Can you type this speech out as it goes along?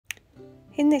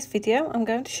In this video I'm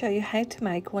going to show you how to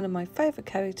make one of my favourite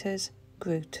characters,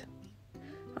 Groot.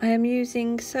 I am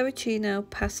using saracino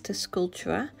pasta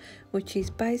scultura, which is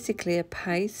basically a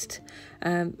paste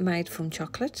made from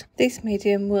chocolate. This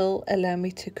medium will allow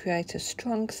me to create a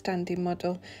strong standing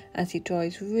model as it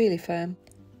dries really firm,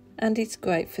 and it's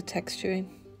great for texturing.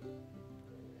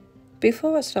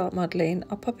 Before I start modelling,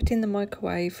 I'll pop it in the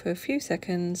microwave for a few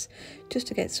seconds just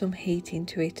to get some heat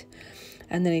into it,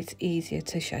 and then it's easier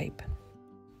to shape.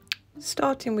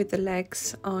 Starting with the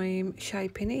legs, I'm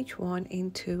shaping each one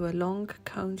into a long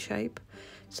cone shape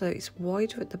so it's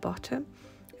wider at the bottom,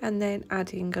 and then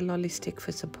adding a lolly stick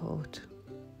for support.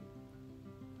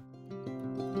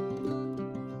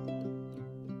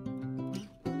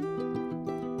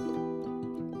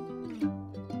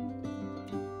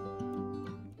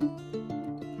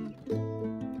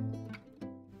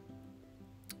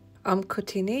 I'm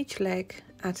cutting each leg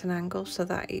at an angle so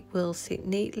that it will sit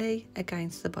neatly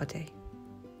against the body.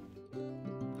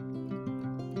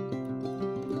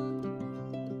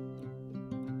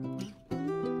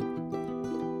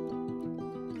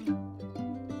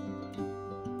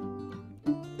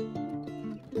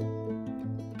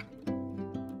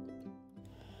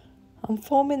 I'm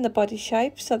forming the body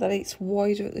shape so that it's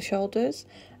wider at the shoulders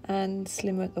and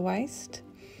slimmer at the waist.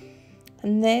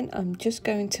 And then I'm just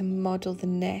going to model the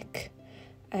neck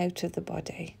out of the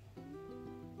body.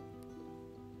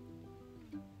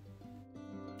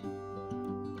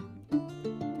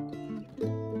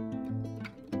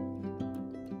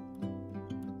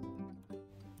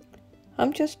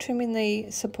 I'm just trimming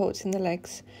the supports in the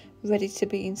legs, ready to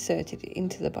be inserted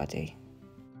into the body.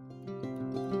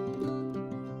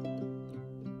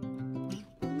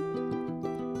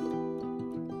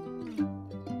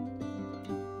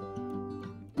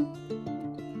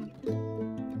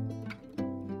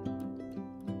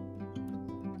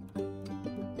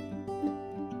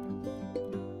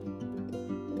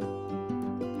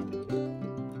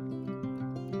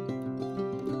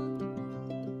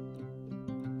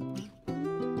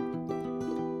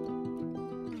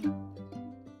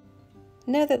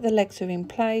 Now that the legs are in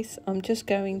place, I'm just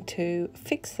going to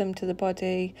fix them to the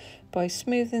body by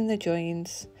smoothing the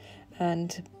joints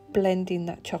and blending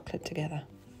that chocolate together.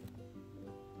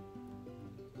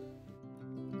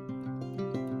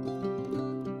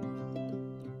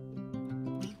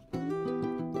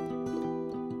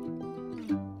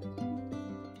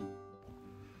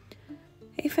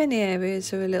 If any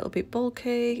areas are a little bit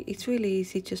bulky, it's really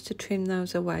easy just to trim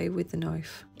those away with the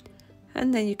knife.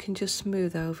 And then you can just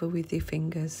smooth over with your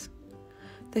fingers.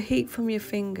 The heat from your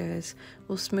fingers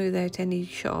will smooth out any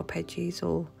sharp edges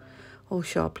or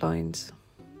sharp lines.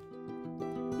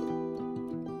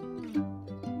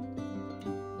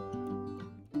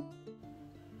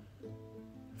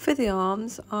 For the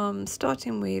arms, I'm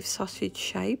starting with sausage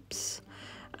shapes,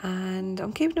 and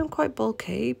I'm keeping them quite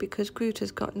bulky because Groot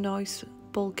has got nice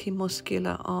bulky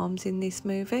muscular arms in this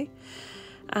movie,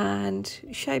 and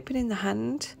shaping in the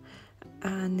hand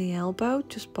and the elbow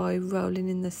just by rolling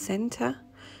in the center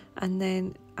and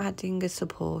then adding a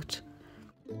support.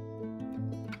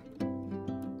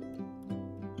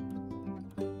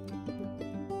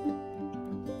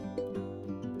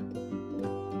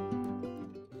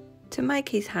 To make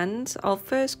his hands, I'll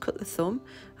first cut the thumb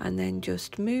and then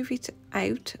just move it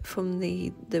out from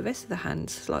the rest of the hand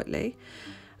slightly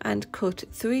and cut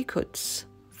 3 cuts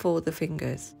for the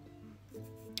fingers.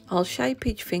 I'll shape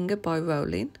each finger by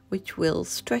rolling, which will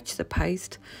stretch the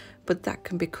paste, but that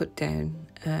can be cut down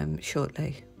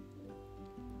shortly.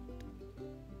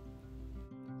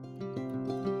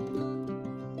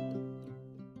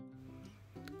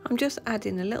 I'm just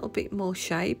adding a little bit more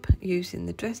shape using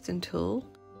the Dresden tool.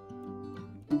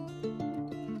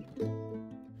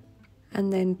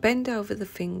 And then bend over the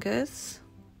fingers.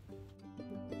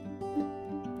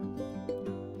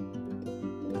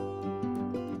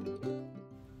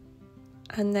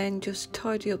 And then just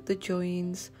tidy up the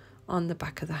joins on the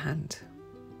back of the hand.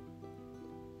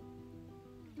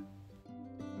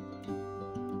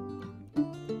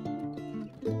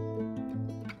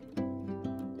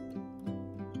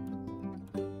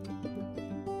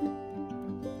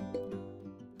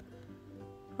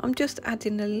 I'm just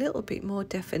adding a little bit more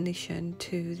definition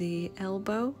to the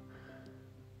elbow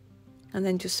and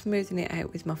then just smoothing it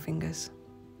out with my fingers.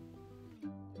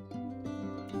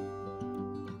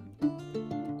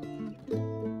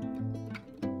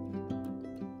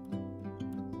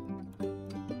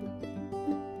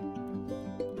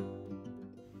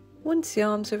 Once the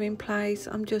arms are in place,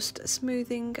 I'm just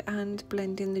smoothing and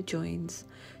blending the joins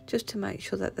just to make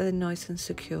sure that they're nice and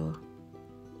secure.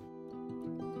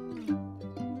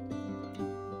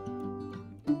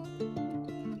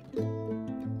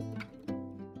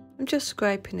 just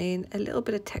scraping in a little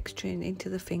bit of texturing into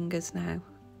the fingers now.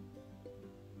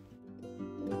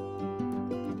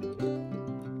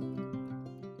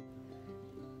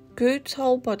 Groot's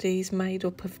whole body is made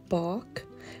up of bark,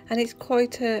 and it's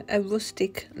quite a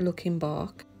rustic looking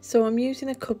bark. So I'm using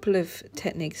a couple of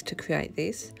techniques to create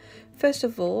this. First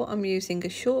of all, I'm using a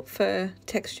short fur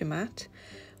texture mat,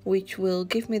 which will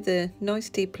give me the nice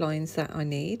deep lines that I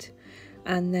need.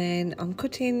 And then I'm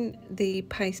cutting the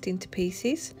paste into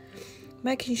pieces,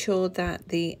 making sure that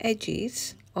the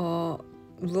edges are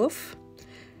rough.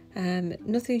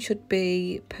 Nothing should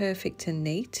be perfect and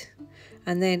neat.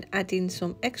 And then adding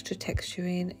some extra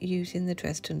texturing using the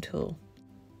Dresden tool.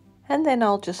 And then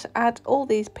I'll just add all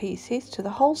these pieces to the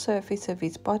whole surface of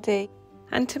his body.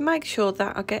 And to make sure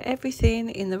that I get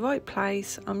everything in the right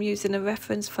place, I'm using a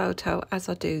reference photo as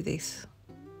I do this.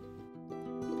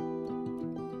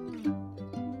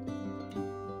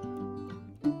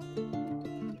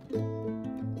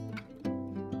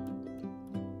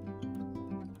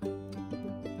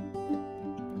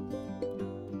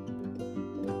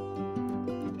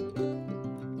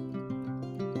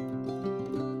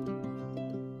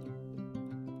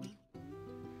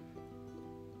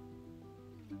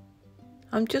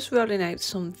 I'm just rolling out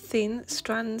some thin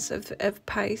strands of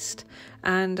paste,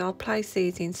 and I'll place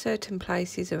these in certain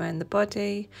places around the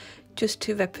body just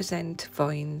to represent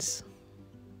vines.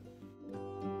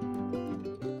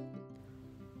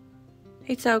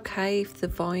 It's okay if the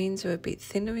vines are a bit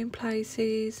thinner in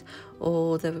places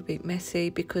or they're a bit messy,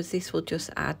 because this will just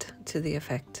add to the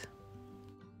effect.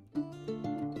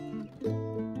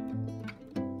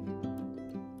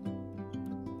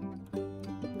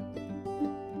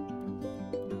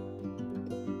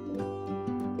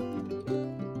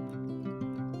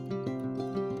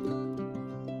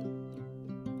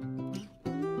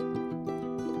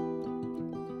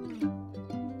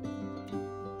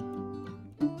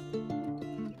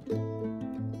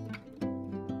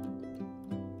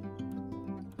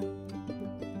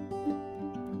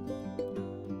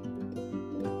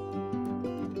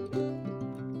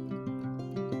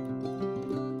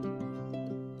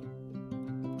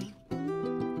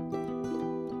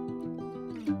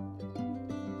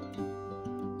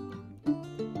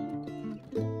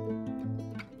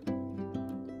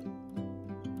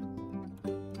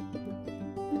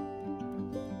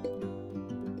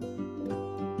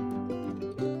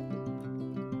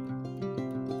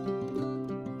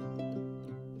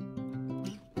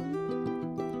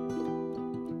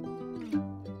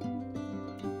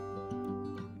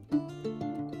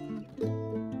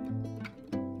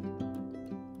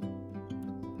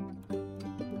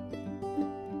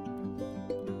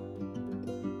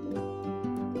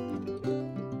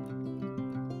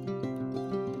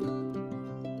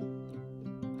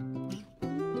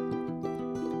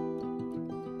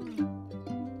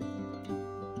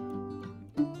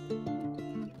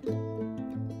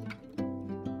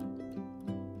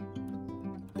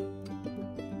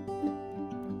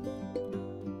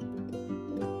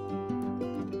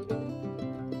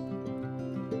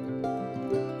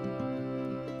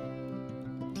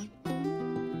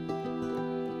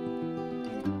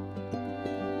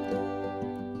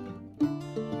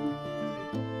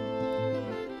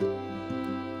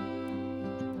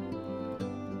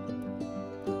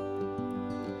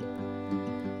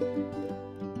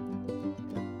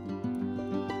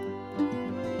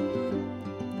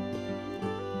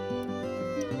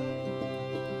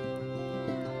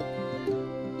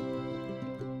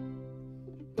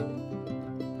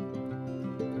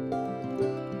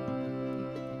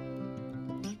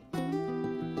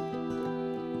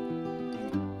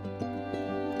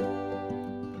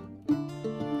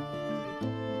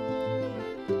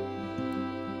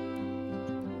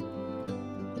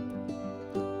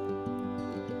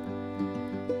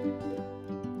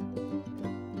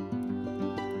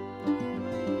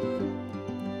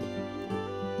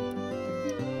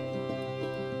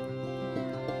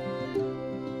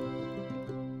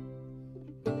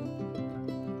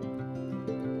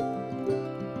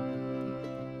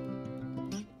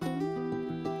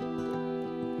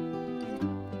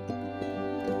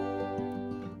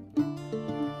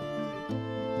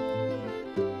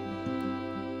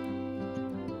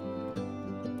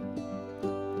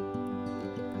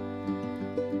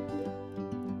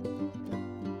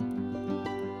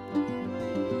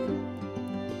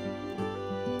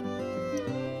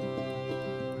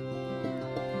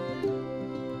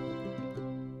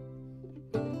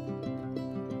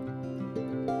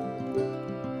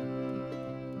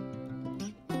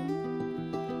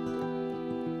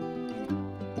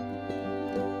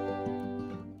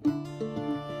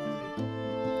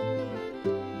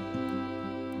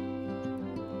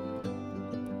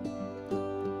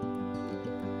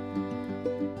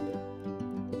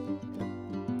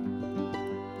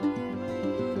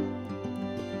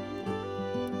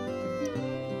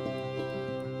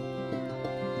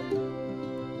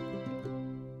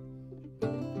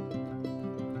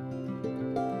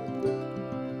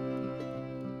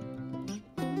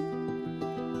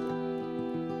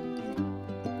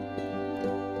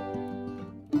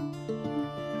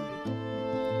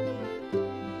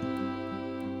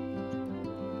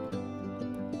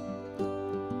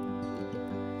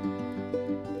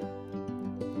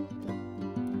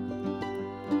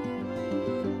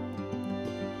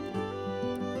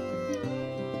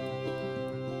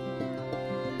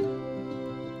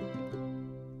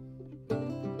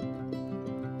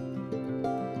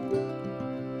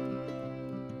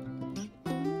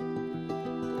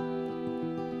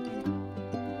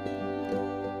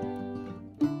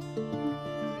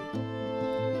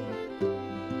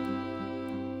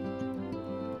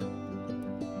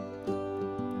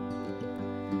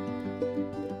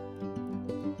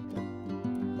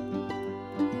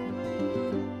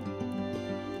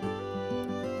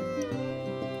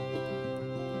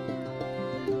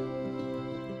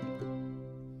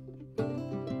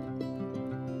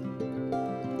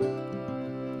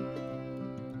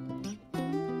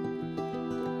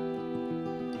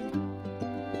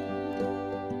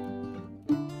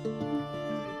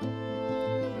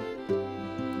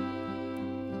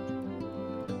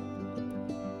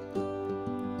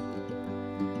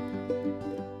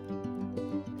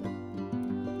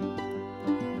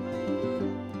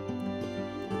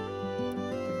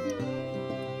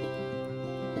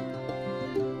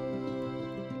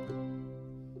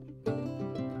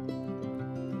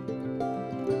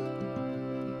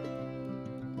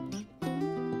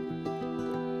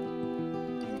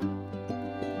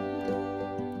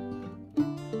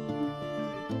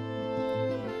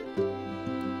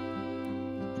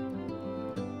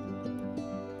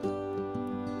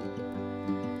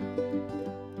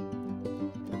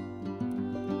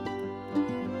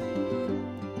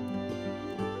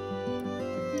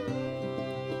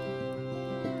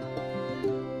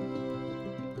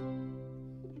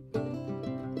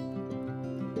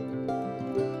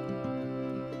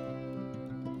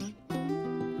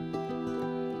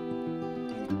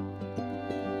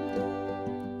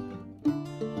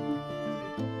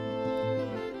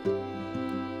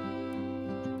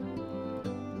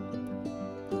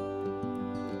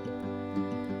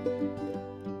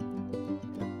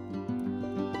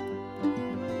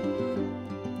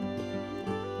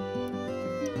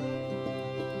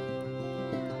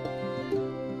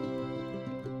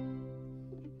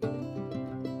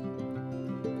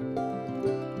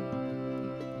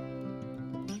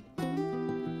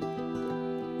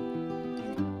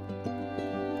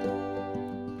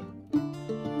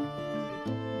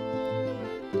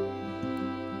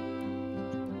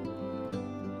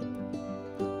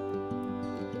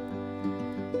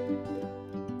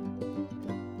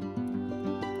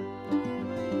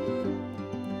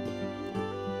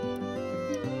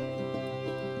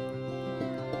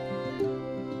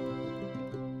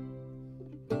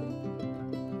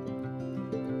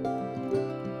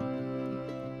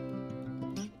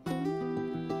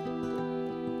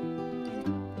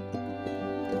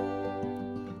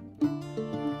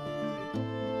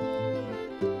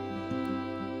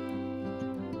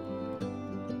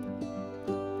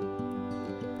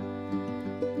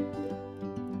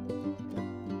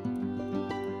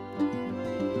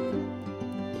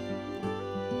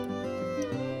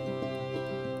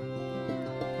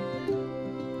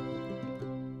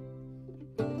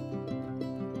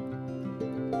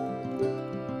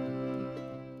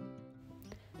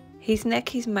 His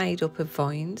neck is made up of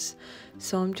vines,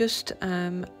 so I'm just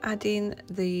adding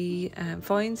the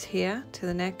vines here to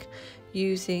the neck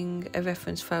using a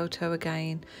reference photo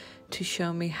again to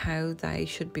show me how they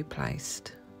should be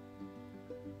placed.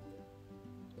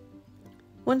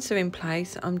 Once they're in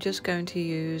place, I'm just going to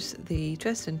use the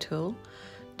Dresden tool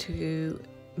to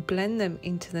blend them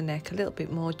into the neck a little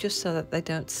bit more, just so that they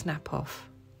don't snap off.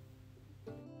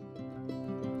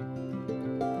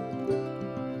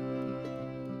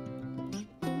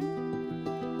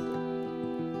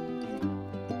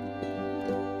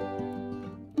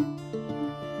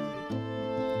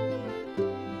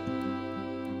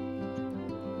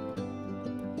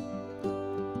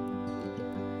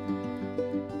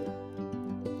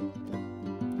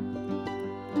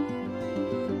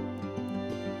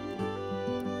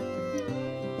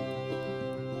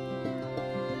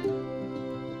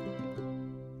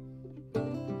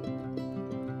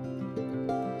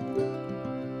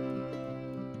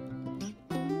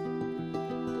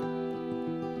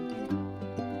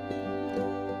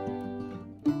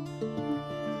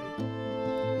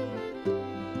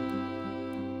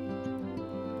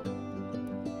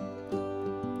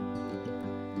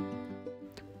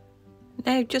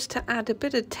 Now, just to add a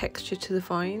bit of texture to the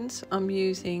vines, I'm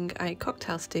using a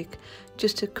cocktail stick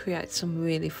just to create some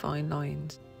really fine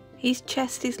lines. His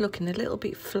chest is looking a little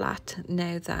bit flat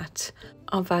now that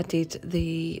I've added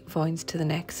the vines to the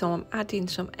neck, so I'm adding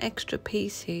some extra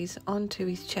pieces onto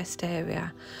his chest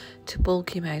area to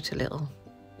bulk him out a little.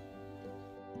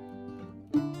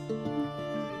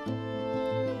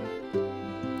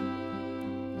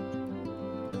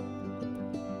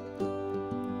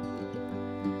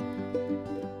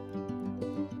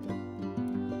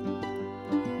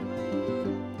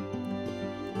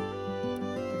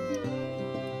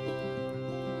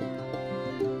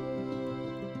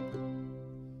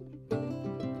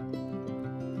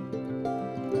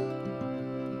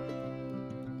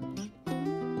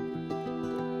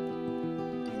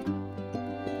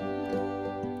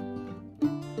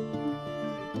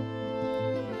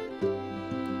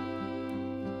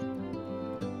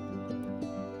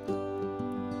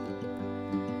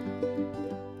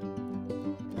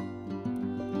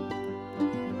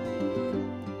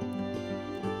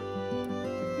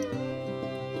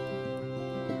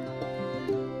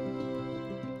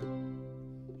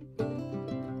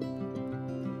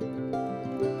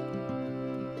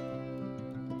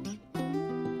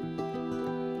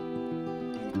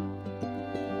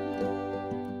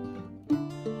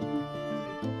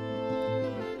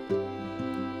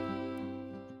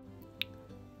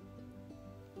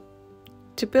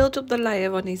 To build up the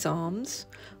layer on his arms,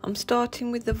 I'm starting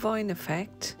with the vine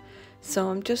effect, so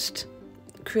I'm just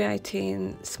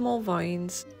creating small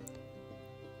vines,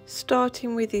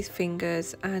 starting with his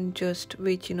fingers and just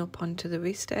reaching up onto the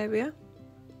wrist area.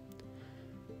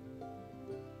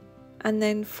 And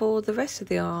then for the rest of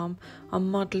the arm, I'm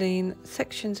modelling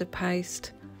sections of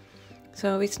paste,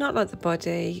 so it's not like the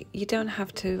body, you don't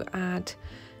have to add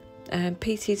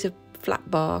pieces of flat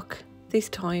bark. This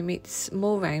time it's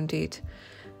more rounded,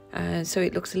 so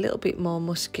it looks a little bit more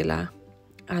muscular,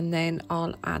 and then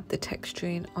I'll add the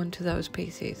texturing onto those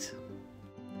pieces.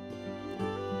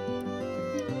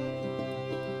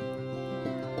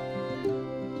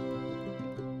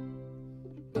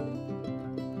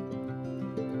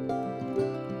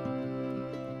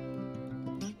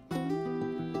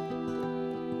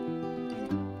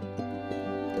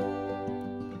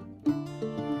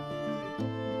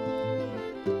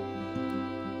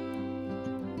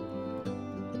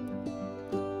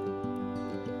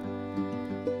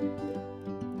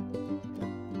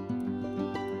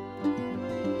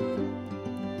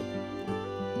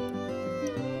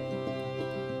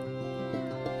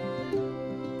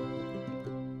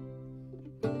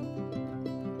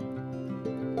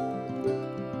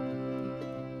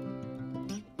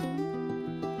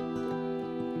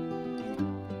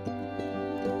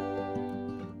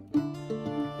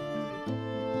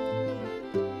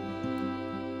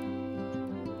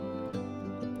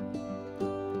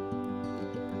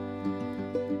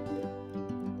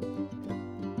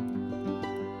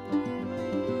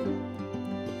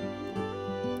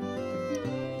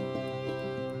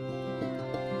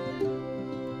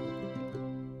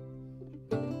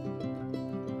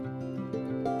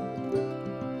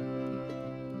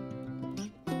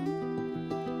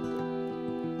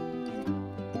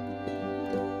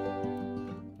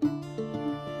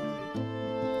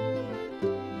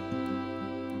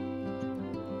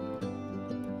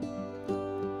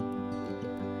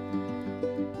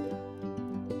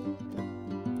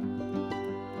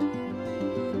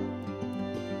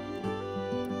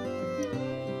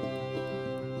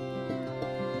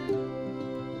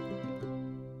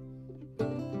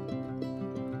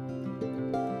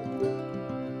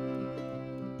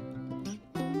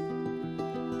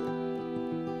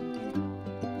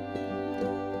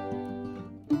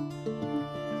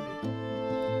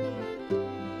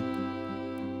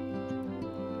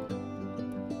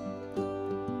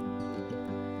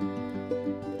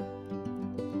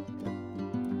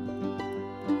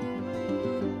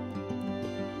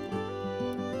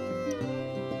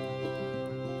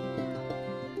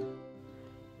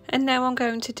 And now I'm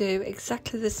going to do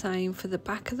exactly the same for the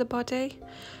back of the body,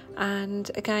 and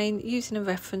again using a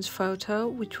reference photo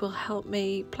which will help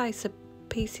me place the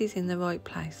pieces in the right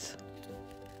place.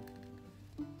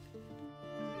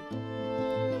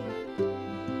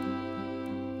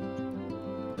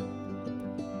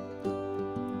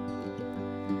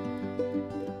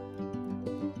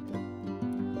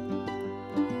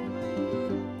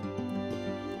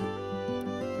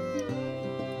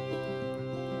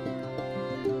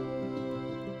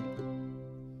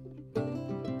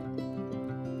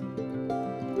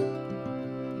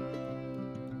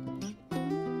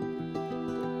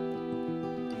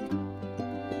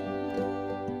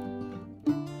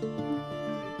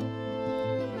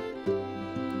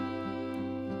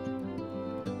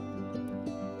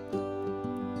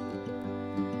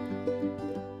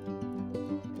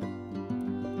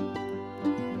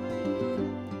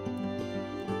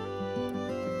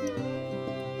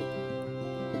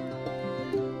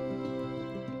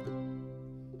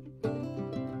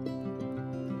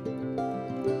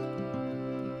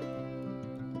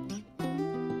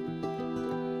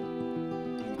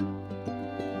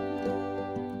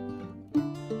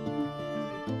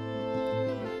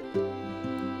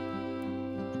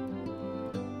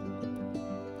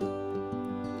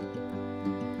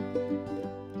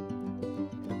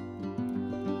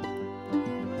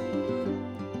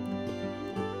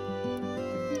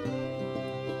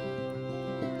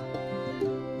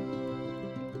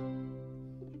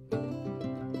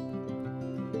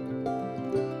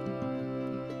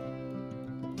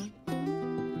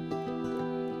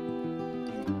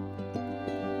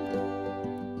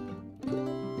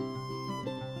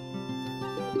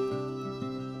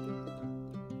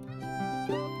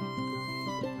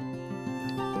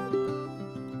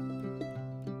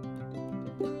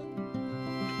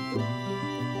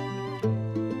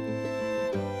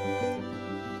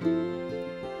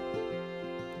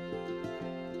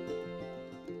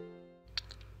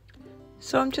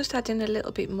 So I'm just adding a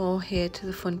little bit more here to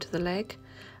the front of the leg,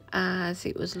 as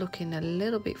it was looking a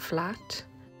little bit flat.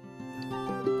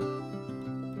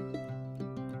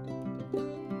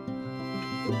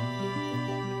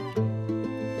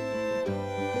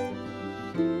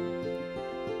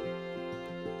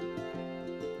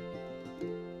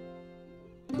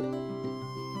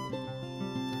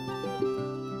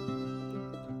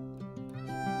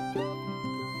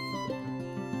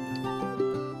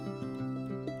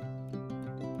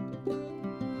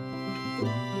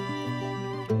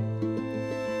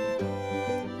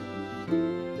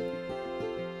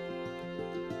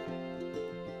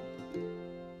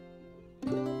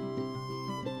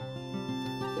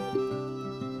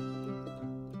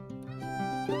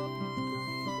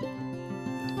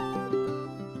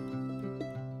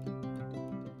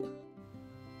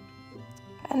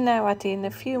 And now add in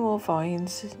a few more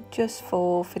vines just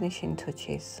for finishing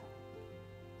touches.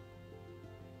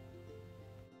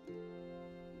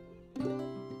 And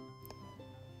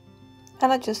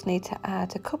I just need to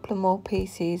add a couple of more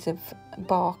pieces of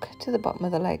bark to the bottom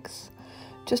of the legs,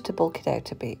 just to bulk it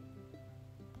out a bit.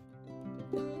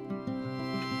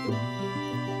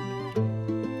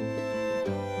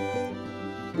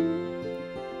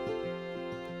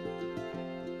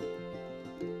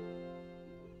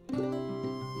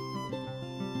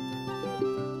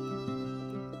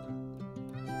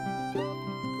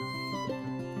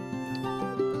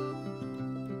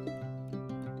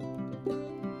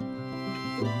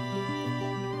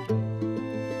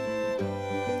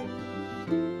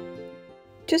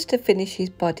 Just to finish his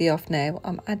body off now,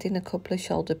 I'm adding a couple of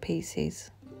shoulder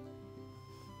pieces.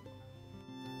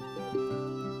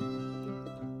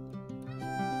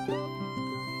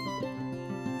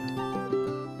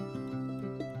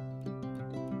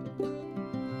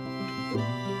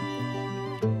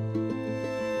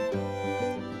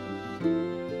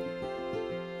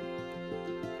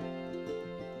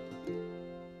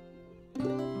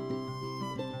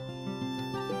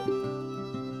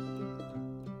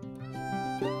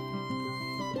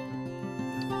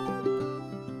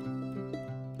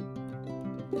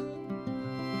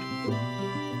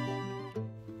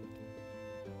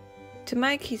 To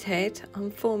make his head,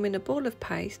 I'm forming a ball of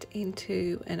paste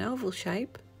into an oval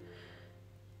shape.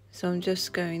 So I'm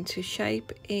just going to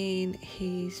shape in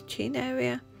his chin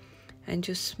area and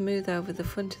just smooth over the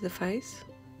front of the face.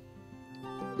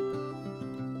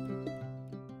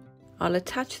 I'll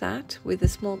attach that with a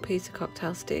small piece of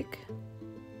cocktail stick.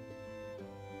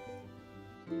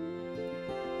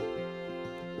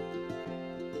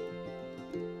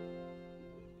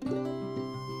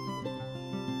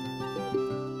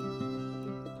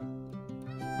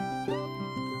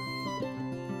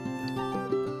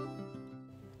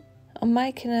 I'm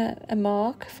making a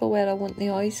mark for where I want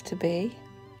the eyes to be.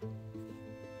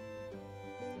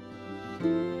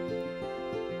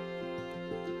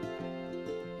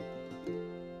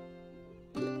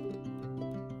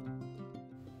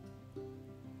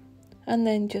 And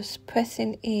then just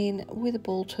pressing in with a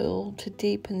ball tool to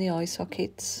deepen the eye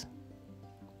sockets.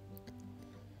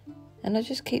 And I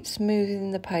just keep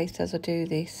smoothing the paste as I do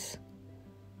this.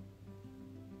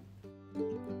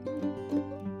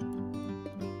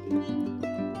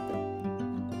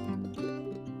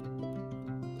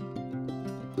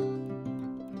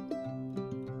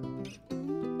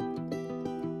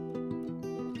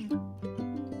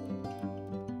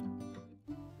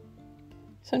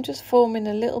 So I'm just forming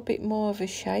a little bit more of a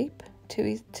shape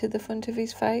to the front of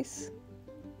his face.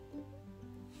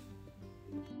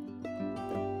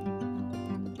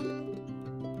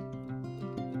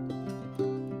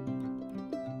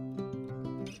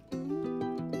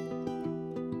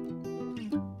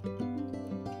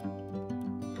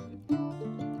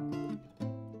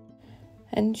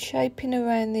 And shaping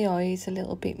around the eyes a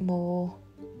little bit more.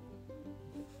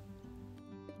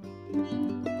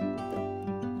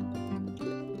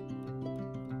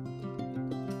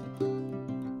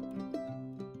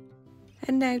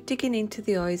 And now digging into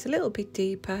the eyes a little bit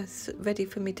deeper, ready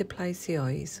for me to place the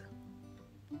eyes.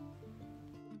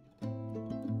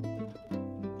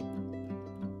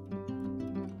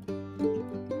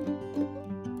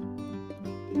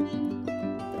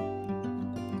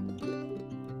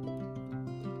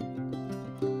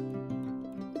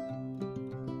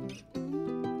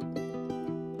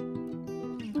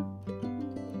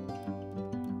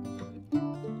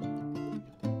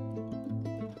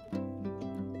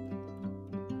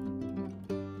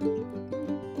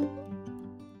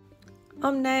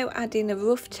 I'm now adding a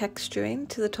rough texturing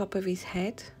to the top of his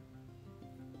head.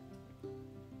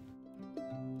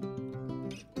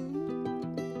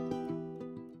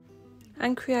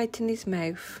 And creating his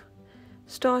mouth.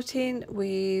 Starting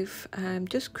with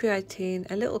just creating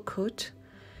a little cut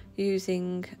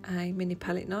using a mini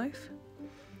palette knife.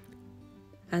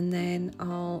 And then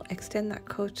I'll extend that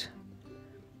cut.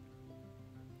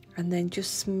 And then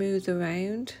just smooth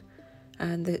around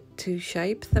and to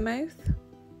shape the mouth.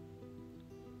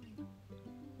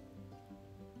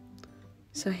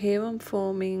 So here I'm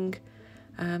forming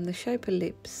the shape of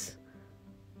lips,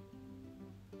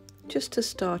 just to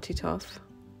start it off.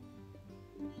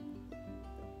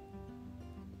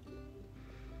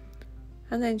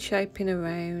 And then shaping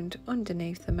around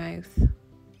underneath the mouth.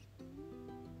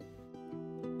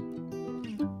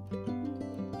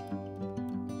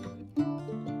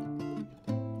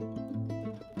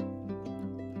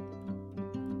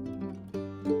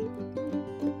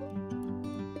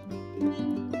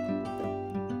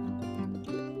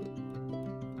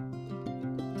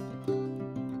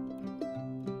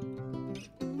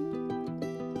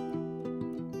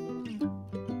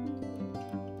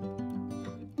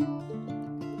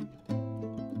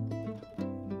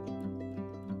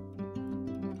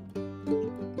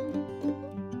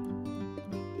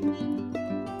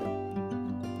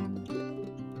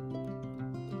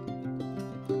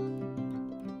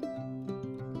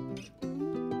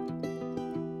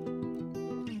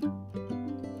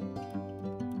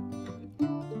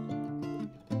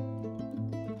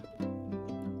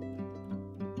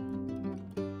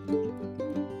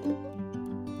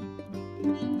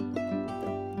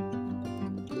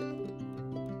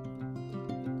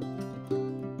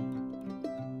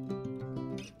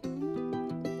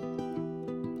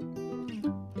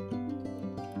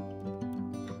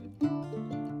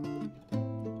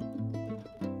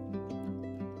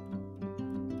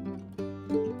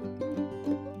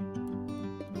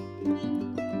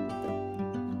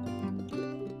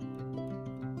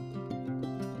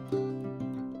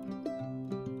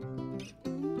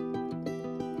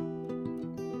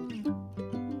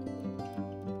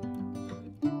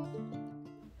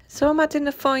 So I'm adding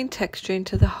a fine texture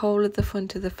into the whole of the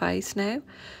front of the face now,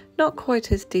 not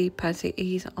quite as deep as it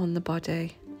is on the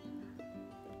body.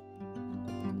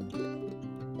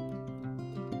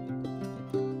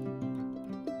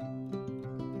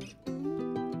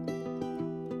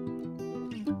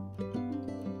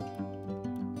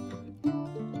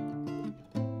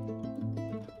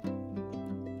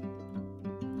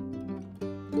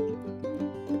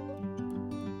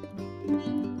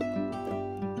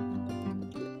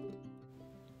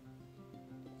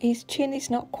 His chin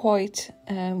is not quite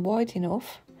wide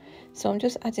enough, so I'm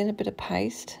just adding a bit of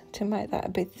paste to make that a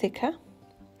bit thicker.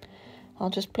 I'll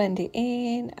just blend it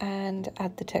in and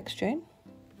add the texture in.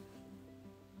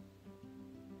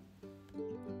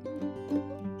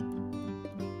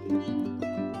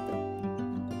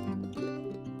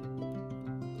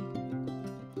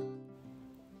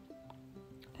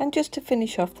 And just to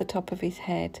finish off the top of his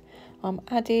head, I'm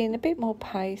adding a bit more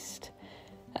paste,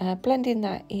 blending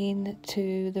that in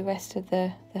to the rest of the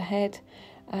head,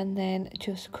 and then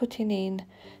just cutting in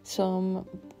some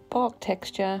bark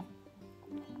texture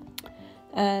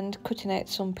and cutting out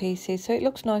some pieces so it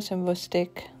looks nice and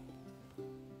rustic.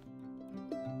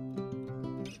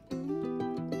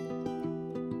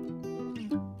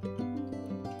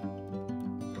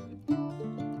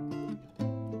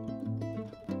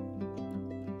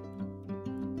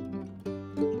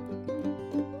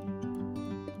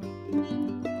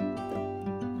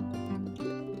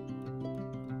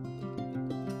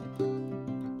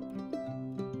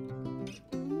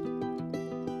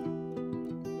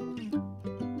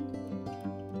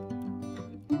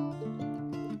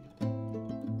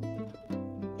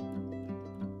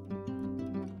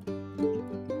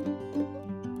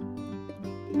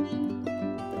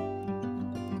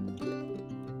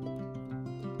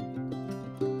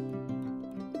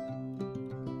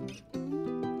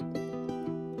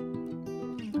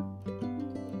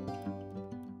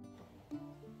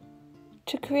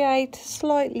 To create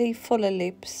slightly fuller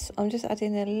lips, I'm just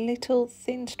adding a little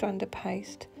thin strand of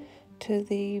paste to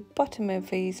the bottom of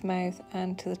his mouth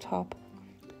and to the top.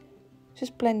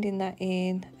 Just blending that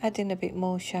in, adding a bit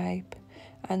more shape,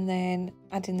 and then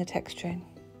adding the texture in.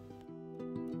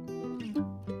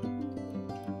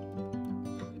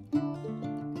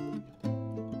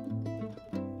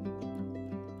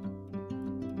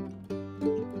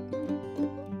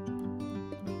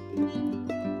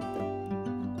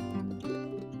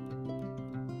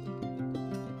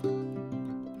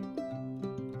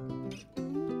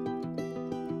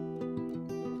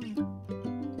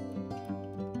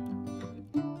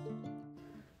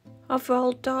 I've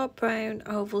rolled dark brown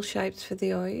oval shapes for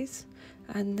the eyes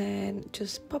and then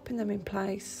just popping them in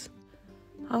place.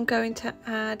 I'm going to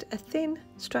add a thin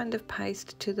strand of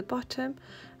paste to the bottom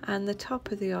and the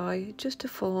top of the eye just to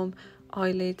form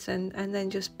eyelids, and then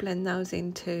just blend those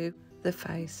into the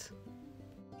face.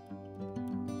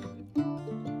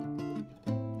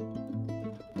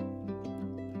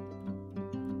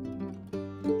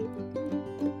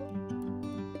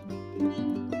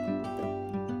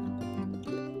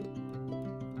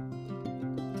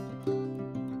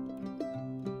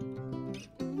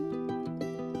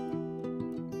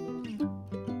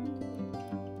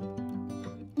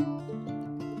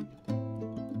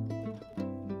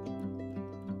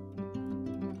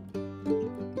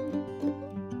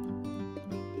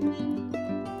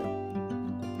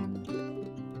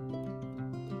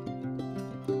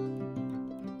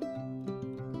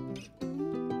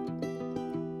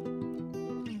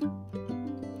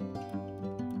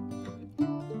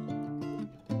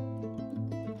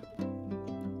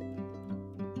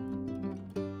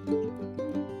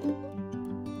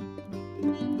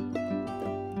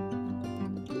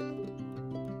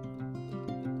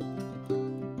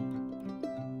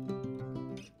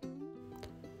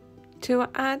 To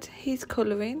add his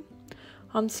colouring,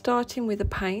 I'm starting with a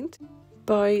paint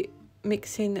by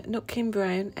mixing Nutkin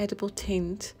Brown edible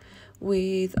tint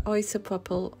with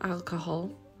isopropyl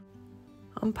alcohol.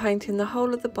 I'm painting the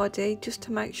whole of the body just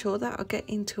to make sure that I get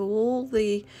into all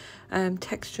the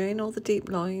texturing, all the deep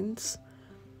lines.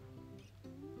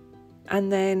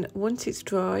 And then once it's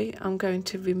dry, I'm going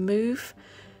to remove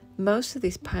most of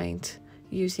this paint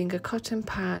using a cotton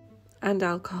pad and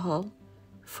alcohol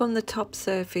from the top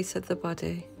surface of the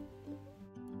body.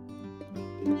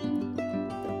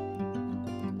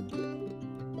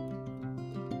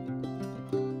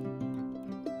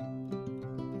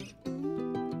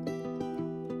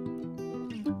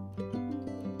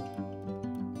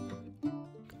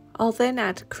 I'll then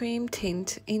add cream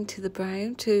tint into the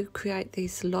brown to create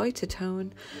this lighter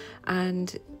tone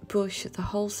and brush the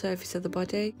whole surface of the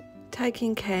body,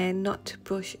 taking care not to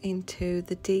brush into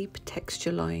the deep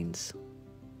texture lines.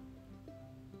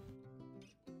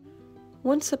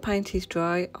 Once the paint is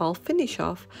dry, I'll finish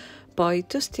off by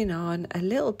dusting on a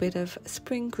little bit of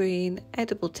spring green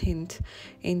edible tint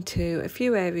into a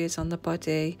few areas on the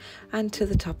body and to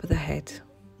the top of the head.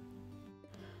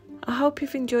 I hope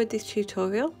you've enjoyed this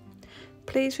tutorial.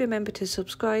 Please remember to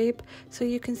subscribe so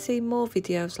you can see more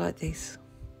videos like this.